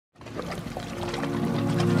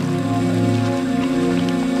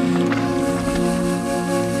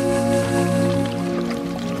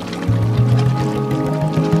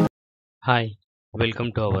Hi,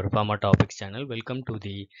 welcome to our Pharma Topics channel. Welcome to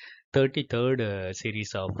the 33rd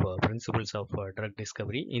series of Principles of Drug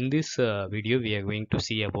Discovery. In this video, we are going to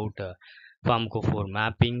see about Pharmacophore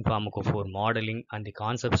mapping, Pharmacophore modeling, and the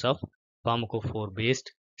concepts of Pharmacophore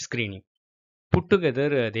based screening. Put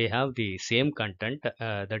together, they have the same content.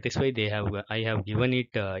 That is why I have given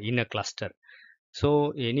it in a cluster.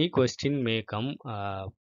 So any question may come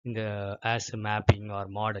as mapping or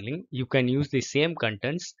modeling. You can use the same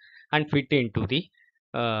contents and fit into the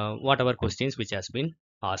whatever questions which has been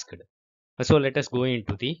asked. So let us go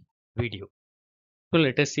into the video. So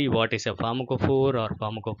let us see what is a pharmacophore or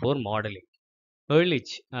pharmacophore modeling.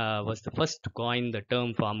 Ehrlich was the first to coin the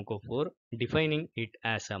term pharmacophore, defining it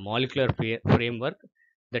as a molecular framework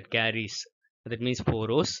that carries, that means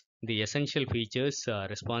phoros, the essential features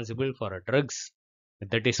responsible for a drug's,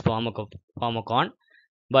 that is pharmacon,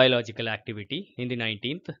 biological activity in the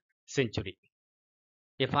 19th century.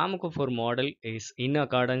 A pharmacophore model is in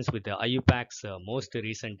accordance with the IUPAC's most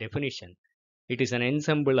recent definition. It is an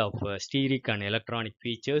ensemble of steric and electronic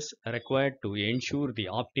features required to ensure the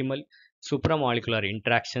optimal supramolecular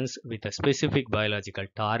interactions with a specific biological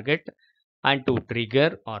target and to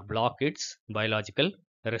trigger or block its biological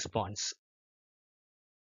response.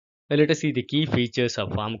 Let us see the key features of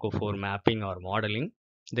pharmacophore mapping or modeling.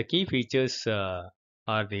 The key features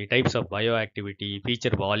are the types of bioactivity,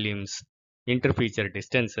 feature volumes, interfeature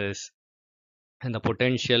distances, and the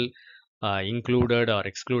potential included or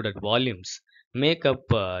excluded volumes make up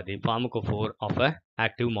the pharmacophore of an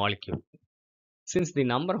active molecule. Since the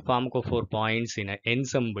number of pharmacophore points in an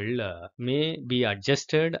ensemble may be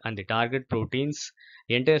adjusted and the target protein's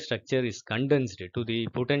entire structure is condensed to the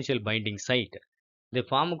potential binding site, the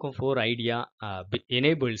pharmacophore idea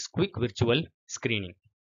enables quick virtual screening.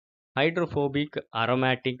 Hydrophobic,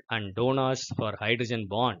 aromatic, and donors for hydrogen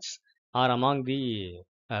bonds are among the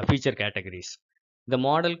feature categories. The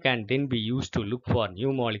model can then be used to look for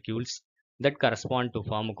new molecules that correspond to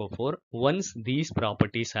pharmacophore once these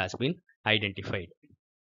properties has been identified.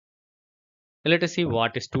 Let us see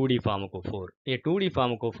what is 2D pharmacophore. A 2D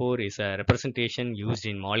pharmacophore is a representation used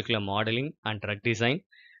in molecular modeling and drug design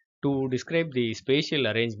to describe the spatial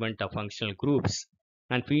arrangement of functional groups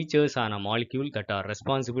and features on a molecule that are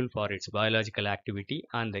responsible for its biological activity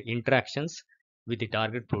and the interactions with the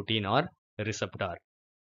target protein or receptor.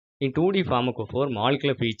 In 2D pharmacophore,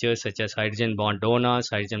 molecular features such as hydrogen bond donors,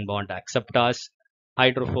 hydrogen bond acceptors,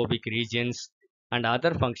 hydrophobic regions, and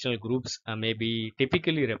other functional groups may be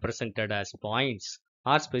typically represented as points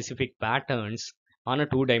or specific patterns on a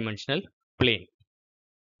two-dimensional plane.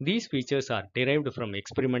 These features are derived from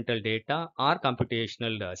experimental data or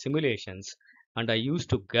computational simulations and are used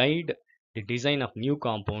to guide the design of new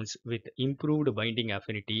compounds with improved binding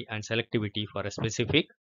affinity and selectivity for a specific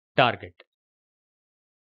target.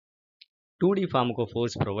 2D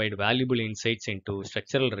pharmacophores provide valuable insights into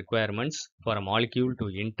structural requirements for a molecule to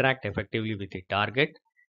interact effectively with the target,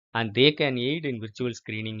 and they can aid in virtual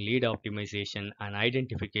screening, lead optimization, and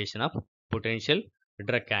identification of potential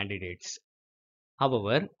drug candidates.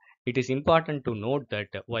 However, it is important to note that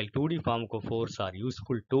while 2D pharmacophores are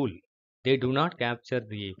useful tools, they do not capture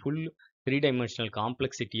the full three-dimensional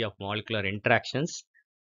complexity of molecular interactions,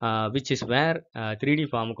 which is where 3D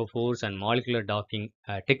pharmacophores and molecular docking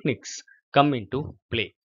techniques come into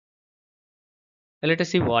play. Let us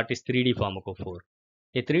see what is 3D pharmacophore.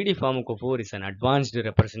 A 3D pharmacophore is an advanced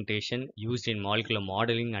representation used in molecular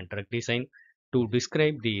modeling and drug design to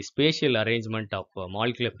describe the spatial arrangement of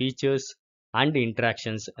molecular features and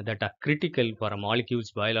interactions that are critical for a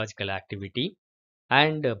molecule's biological activity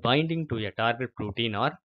and binding to a target protein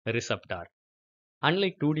or receptor.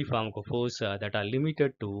 Unlike 2D pharmacophores that are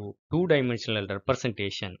limited to two-dimensional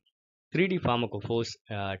representation, 3D pharmacophores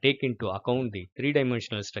take into account the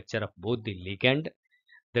three-dimensional structure of both the ligand,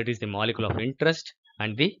 that is the molecule of interest,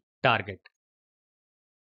 and the target.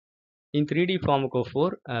 In 3D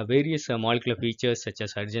pharmacophore, various molecular features such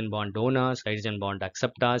as hydrogen bond donors, hydrogen bond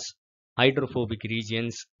acceptors, hydrophobic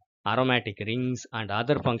regions, aromatic rings, and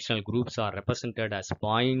other functional groups are represented as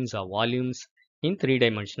points or volumes in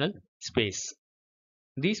three-dimensional space.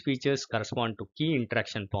 These features correspond to key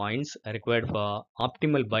interaction points required for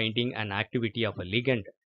optimal binding and activity of a ligand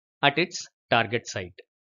at its target site.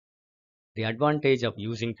 The advantage of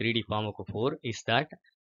using 3D pharmacophore is that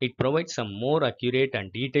it provides a more accurate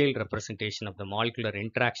and detailed representation of the molecular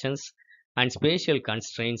interactions and spatial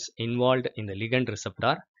constraints involved in the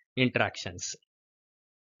ligand-receptor interactions.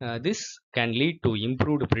 This can lead to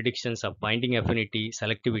improved predictions of binding affinity,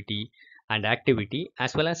 selectivity, and activity,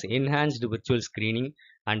 as well as enhanced virtual screening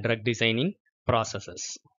and drug designing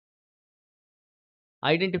processes.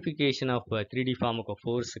 Identification of 3D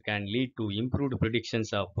pharmacophores can lead to improved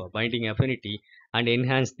predictions of binding affinity and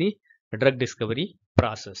enhance the drug discovery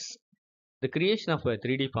process. The creation of a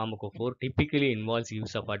 3D pharmacophore typically involves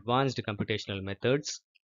use of advanced computational methods,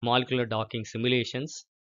 molecular docking simulations,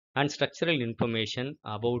 and structural information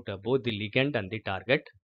about both the ligand and the target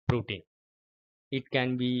protein. It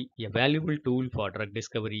can be a valuable tool for drug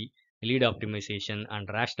discovery, lead optimization, and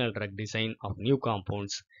rational drug design of new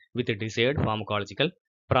compounds with desired pharmacological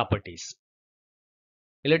properties.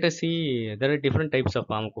 Let us see, there are different types of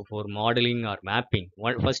pharmacophore modeling or mapping.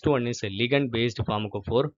 First one is a ligand-based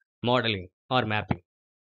pharmacophore modeling or mapping.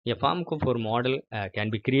 A pharmacophore model can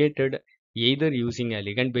be created either using a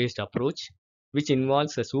ligand-based approach, which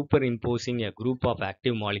involves superimposing a group of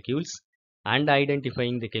active molecules and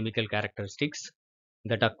identifying the chemical characteristics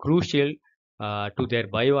that are crucial to their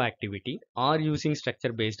bioactivity, or using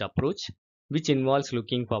structure-based approach, which involves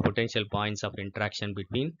looking for potential points of interaction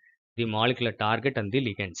between the molecular target and the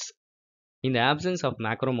ligands. In the absence of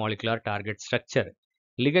macromolecular target structure,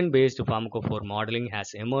 ligand-based pharmacophore modeling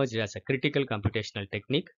has emerged as a critical computational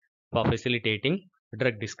technique for facilitating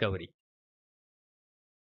drug discovery.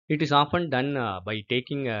 It is often done by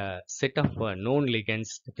taking a set of known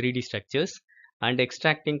ligands 3D structures and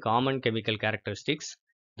extracting common chemical characteristics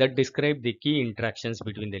that describe the key interactions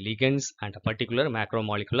between the ligands and a particular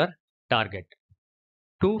macromolecular target.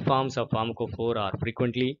 Two forms of pharmacophore are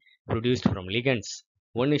frequently produced from ligands.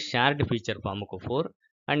 One is shared feature pharmacophore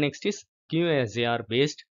and next is QSAR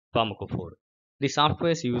based pharmacophore. The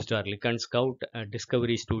softwares used are Ligand Scout,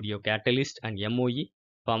 Discovery Studio Catalyst and MOE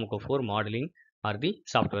pharmacophore modeling are the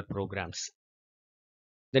software programs.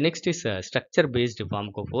 The next is structure based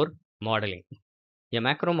pharmacophore modeling. A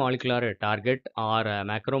macromolecular target or a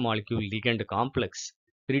macromolecule ligand complex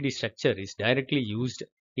 3D structure is directly used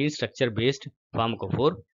in structure based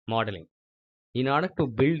pharmacophore modeling. In order to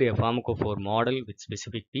build a pharmacophore model with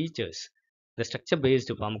specific features, the structure-based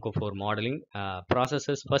pharmacophore modeling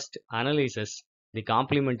processes first analyzes the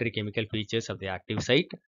complementary chemical features of the active site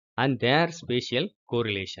and their spatial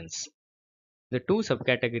correlations. The two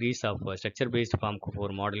subcategories of structure-based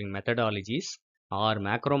pharmacophore modeling methodologies are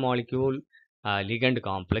macromolecule ligand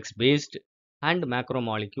complex based and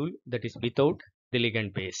macromolecule that is without the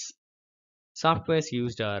ligand base. Softwares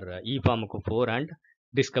used are ePharmacophore and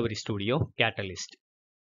Discovery Studio Catalyst.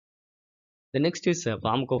 The next is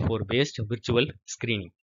pharmacophore based virtual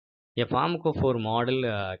screening. A pharmacophore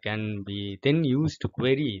model can be then used to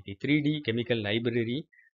query the 3D chemical library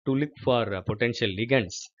to look for potential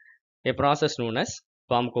ligands, a process known as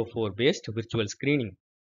pharmacophore based virtual screening.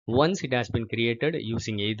 Once it has been created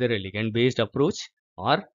using either a ligand based approach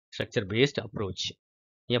or structure based approach.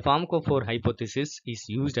 A pharmacophore hypothesis is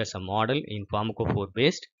used as a model in pharmacophore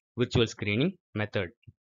based virtual screening method.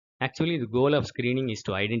 Actually, the goal of screening is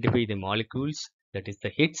to identify the molecules, that is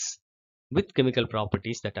the hits, with chemical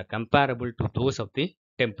properties that are comparable to those of the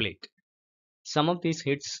template. Some of these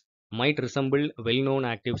hits might resemble well-known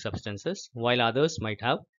active substances, while others might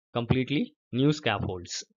have completely new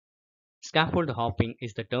scaffolds. Scaffold hopping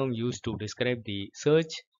is the term used to describe the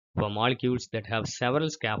search for molecules that have several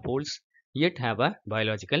scaffolds yet have a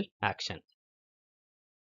biological action.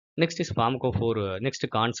 Next is pharmacophore. Next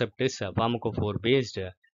concept is pharmacophore based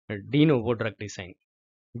de novo drug design.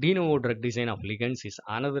 De novo drug design of ligands is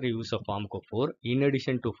another use of pharmacophore in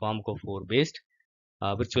addition to pharmacophore based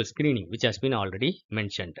virtual screening, which has been already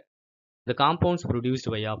mentioned. The compounds produced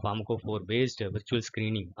via pharmacophore based virtual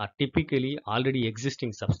screening are typically already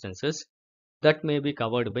existing substances that may be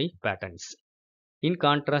covered by patents. In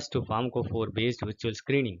contrast to pharmacophore based virtual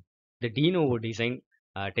screening, the de novo design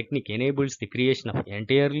technique enables the creation of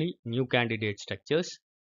entirely new candidate structures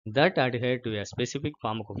that adhere to a specific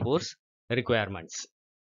pharmacophore's requirements.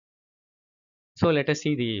 So let us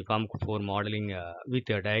see the pharmacophore modeling with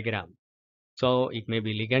a diagram. So it may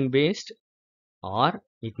be ligand based or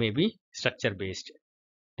it may be structure based.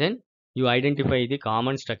 Then you identify the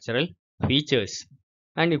common structural features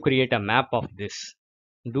and you create a map of this.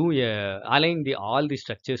 Align all the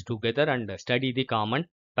structures together and study the common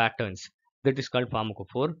patterns. That is called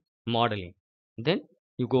pharmacophore modeling. Then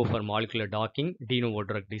you go for molecular docking, de novo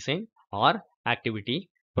drug design or activity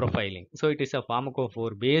profiling. So it is a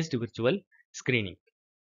pharmacophore based virtual screening.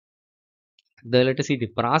 Let us see the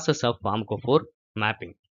process of pharmacophore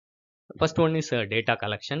mapping. First one is data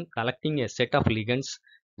collection, collecting a set of ligands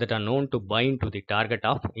that are known to bind to the target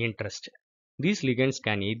of interest. These ligands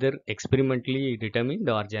can either experimentally determined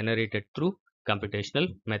or generated through computational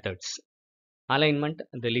methods. Alignment,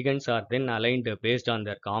 the ligands are then aligned based on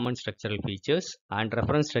their common structural features and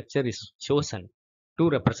reference structure is chosen to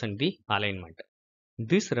represent the alignment.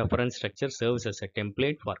 This reference structure serves as a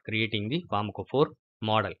template for creating the Pharmacophore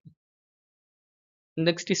model.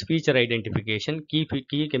 Next is feature identification. Key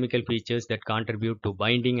chemical features that contribute to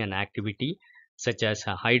binding and activity, such as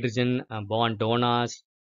hydrogen bond donors,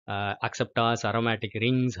 acceptors, aromatic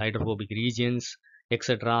rings, hydrophobic regions,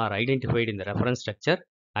 etc. are identified in the reference structure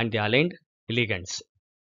and the aligned ligands.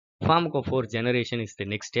 Pharmacophore generation is the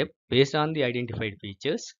next step. Based on the identified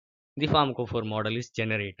features, the Pharmacophore model is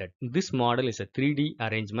generated. This model is a 3D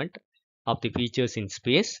arrangement of the features in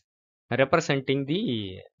space, representing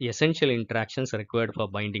the essential interactions required for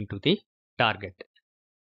binding to the target.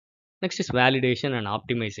 Next is validation and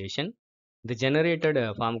optimization. The generated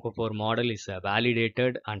Pharmacophore model is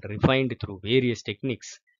validated and refined through various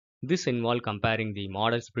techniques. This involves comparing the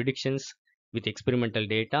model's predictions with experimental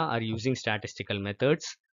data or using statistical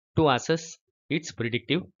methods to assess its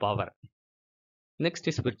predictive power. Next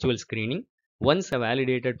is virtual screening. Once a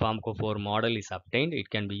validated Pharmacophore model is obtained, it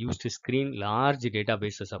can be used to screen large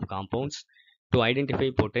databases of compounds to identify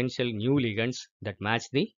potential new ligands that match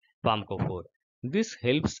the Pharmacophore. This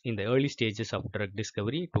helps in the early stages of drug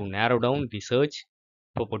discovery to narrow down the search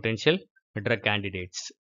for potential drug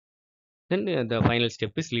candidates. Then the final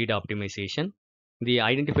step is lead optimization. The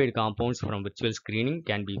identified compounds from virtual screening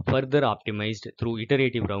can be further optimized through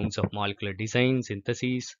iterative rounds of molecular design,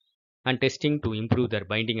 synthesis, and testing to improve their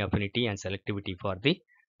binding affinity and selectivity for the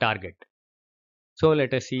target. So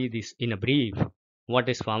let us see this in a brief. What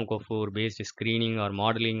is Pharmacophore based screening or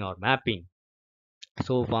modeling or mapping?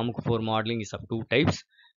 So Pharmacophore modeling is of two types.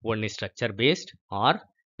 One is structure based or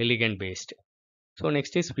ligand based. So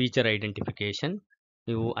next is feature identification.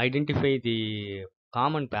 You identify the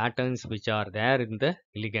common patterns which are there in the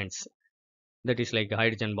ligands. That is like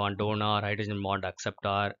hydrogen bond donor, hydrogen bond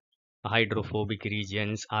acceptor, hydrophobic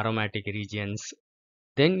regions, aromatic regions.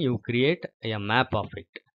 Then you create a map of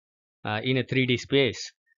it. In a 3D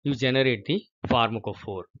space, you generate the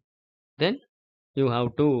Pharmacophore. Then you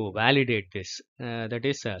have to validate this. That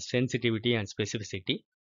is sensitivity and specificity.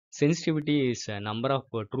 Sensitivity is a number of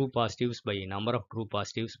true positives by number of true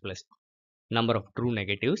positives plus number of true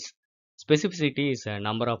negatives. Specificity is a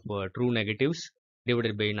number of true negatives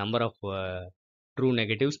divided by number of true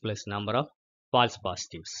negatives plus number of false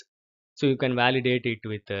positives. So you can validate it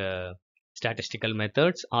with statistical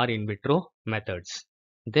methods or in vitro methods.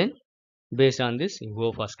 Then based on this, you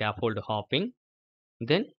go for scaffold hopping.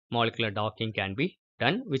 Then molecular docking can be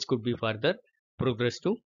done, which could be further progress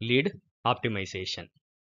to lead optimization.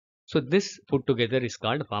 So this put together is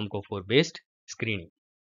called Pharmacophore based screening.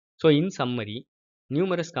 So in summary,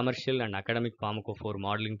 numerous commercial and academic Pharmacophore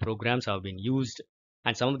modeling programs have been used,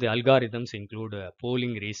 and some of the algorithms include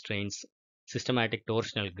polling restraints, systematic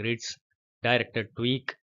torsional grids, directed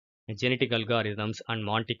tweak, genetic algorithms, and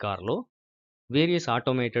Monte Carlo. Various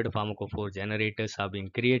automated Pharmacophore generators have been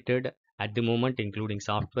created at the moment, including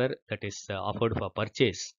software that is offered for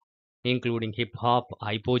purchase, including Hip Hop,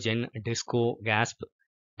 Hypogen, Disco, Gasp,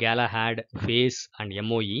 Galahad, Phase, and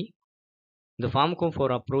MOE. The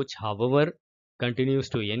Pharmacophore approach, however, continues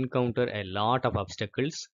to encounter a lot of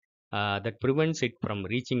obstacles that prevents it from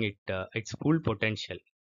reaching its full potential,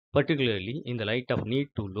 particularly in the light of need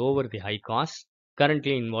to lower the high costs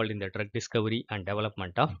currently involved in the drug discovery and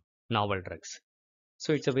development of novel drugs.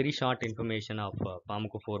 So it's a very short information of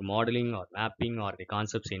Pharmacophore modeling or mapping or the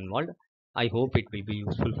concepts involved. I hope it will be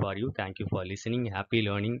useful for you. Thank you for listening. Happy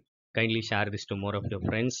learning. Kindly share this to more of your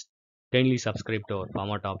friends. Kindly subscribe to our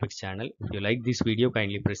Pharma Topics channel. If you like this video,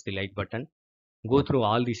 kindly press the like button. Go through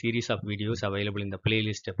all the series of videos available in the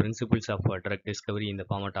playlist Principles of Drug Discovery in the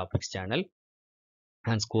Pharma Topics channel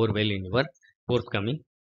and score well in your forthcoming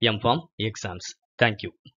M.Pharm exams. Thank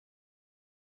you.